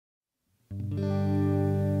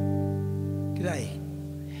G'day.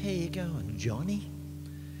 How you going, Johnny?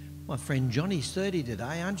 My friend Johnny's 30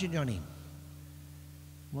 today, aren't you, Johnny?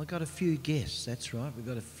 Well, I've got a few guests, that's right. We've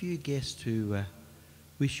got a few guests to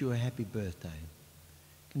wish you a happy birthday.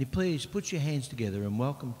 Can you please put your hands together and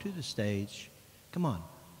welcome to the stage, come on,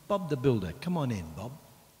 Bob the Builder. Come on in, Bob.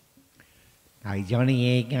 Hey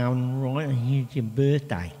Johnny, how you going? Right, here's your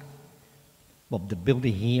birthday. Bob the Builder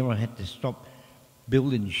here. I had to stop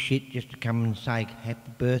building shit just to come and say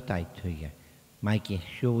happy birthday to you. Make you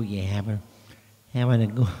sure you're having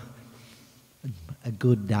a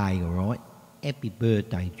good day, all right? Happy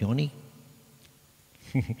birthday, Johnny.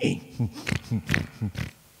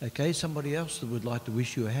 Okay, somebody else that would like to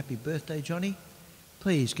wish you a happy birthday, Johnny?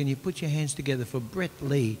 Please, can you put your hands together for Brett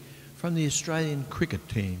Lee from the Australian cricket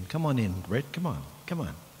team? Come on in, Brett, come on, come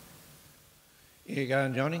on. Here you go,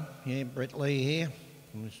 Johnny. Yeah, Brett Lee here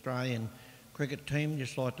from the Australian cricket team.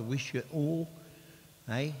 Just like to wish you all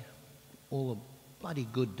a bloody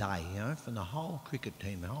good day, you know, from the whole cricket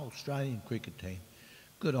team, the whole Australian cricket team.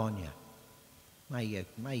 Good on you. May you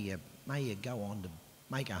go on to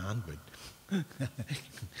make 100.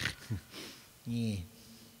 Yeah.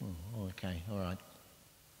 Oh, okay, all right.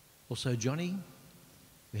 Also, Johnny,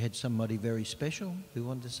 we had somebody very special who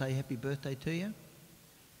wanted to say happy birthday to you.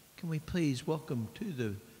 Can we please welcome to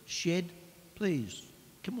the shed, please,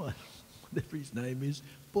 come on, whatever his name is,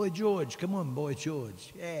 Boy George. Come on, Boy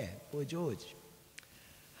George. Yeah, Boy George.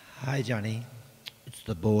 Hi, Johnny. It's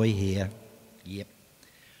the boy here. Yep.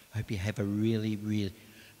 Hope you have a really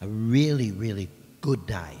good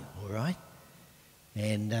day, all right?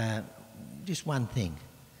 And just one thing.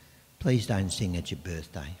 Please don't sing at your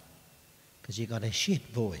birthday, because you've got a shit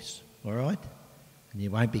voice, all right? And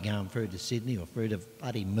you won't be going through to Sydney or through to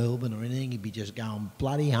bloody Melbourne or anything. You'll be just going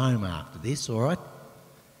bloody home after this, all right?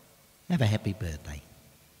 Have a happy birthday.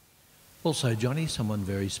 Also, Johnny, someone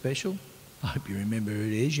very special. I hope you remember who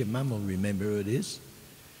it is. Your mum will remember who it is.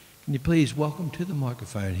 Can you please welcome to the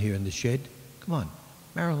microphone here in the shed? Come on,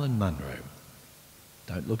 Marilyn Monroe.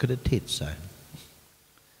 Don't look at her tits, so.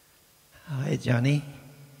 Hi, Johnny.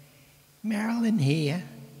 Marilyn here.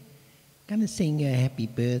 Gonna sing you a happy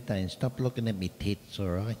birthday and stop looking at me tits, all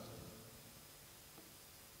right?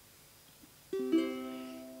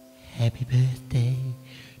 Happy birthday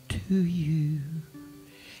to you.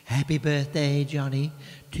 Happy birthday, Johnny,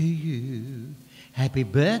 to you. Happy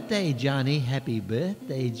birthday, Johnny. Happy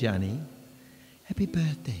birthday, Johnny. Happy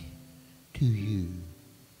birthday to you.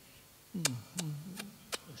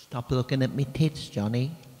 Stop looking at me tits,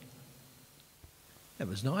 Johnny. That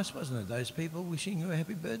was nice, wasn't it? Those people wishing you a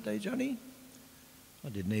happy birthday, Johnny. I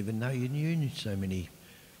didn't even know you knew so many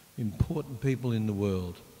important people in the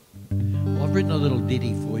world. Well, I've written a little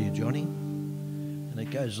ditty for you, Johnny, and it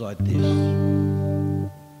goes like this.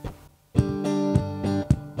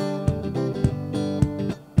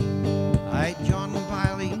 Hey, John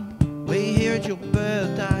Bailey, we hear it's your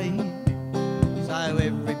birthday, so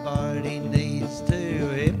everybody needs to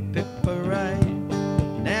hip hip hooray.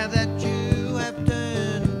 Now that you have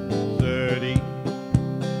turned 30,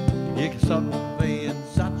 you can stop being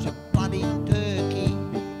such a bloody turkey.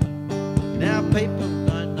 Now people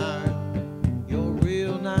don't know your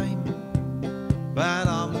real name, but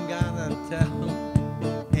I'm gonna tell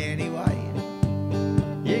them anyway.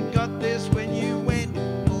 You got this when you went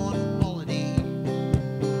on holiday.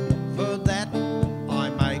 For that I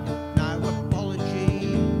make no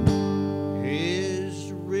apology.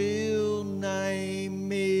 His real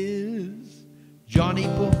name is Johnny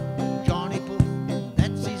Puff. Johnny Puff,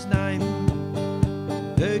 that's his name.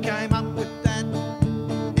 Who came up with that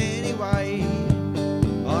anyway?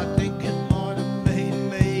 I think it might have been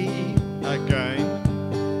me again.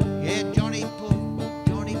 Yeah, Johnny Puff,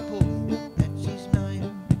 that's his name.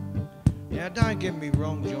 Now don't get me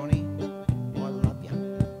wrong, Johnny, I love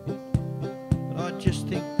you, but I just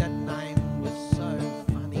think that name was so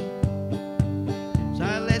funny. So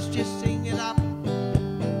let's just sing it up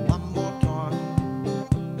one more time,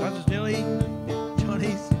 'cause it's nearly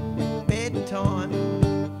Johnny's bedtime.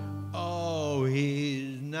 Oh,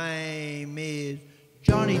 his name is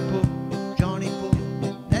Johnny Puff. Johnny Puff,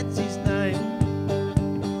 that's his name.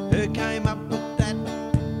 Who came up with that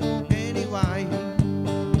anyway?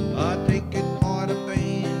 I think it might have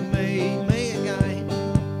been me again.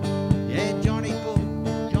 Yeah, Johnny Puff,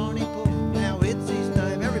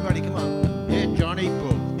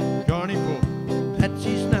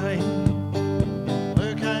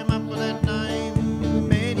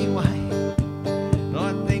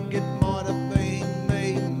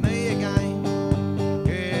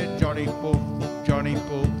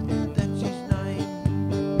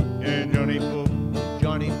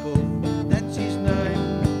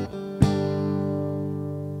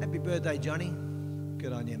 birthday, Johnny.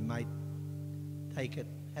 Good on you, mate. Take it.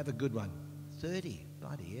 Have a good one. 30.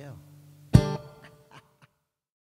 Bloody hell.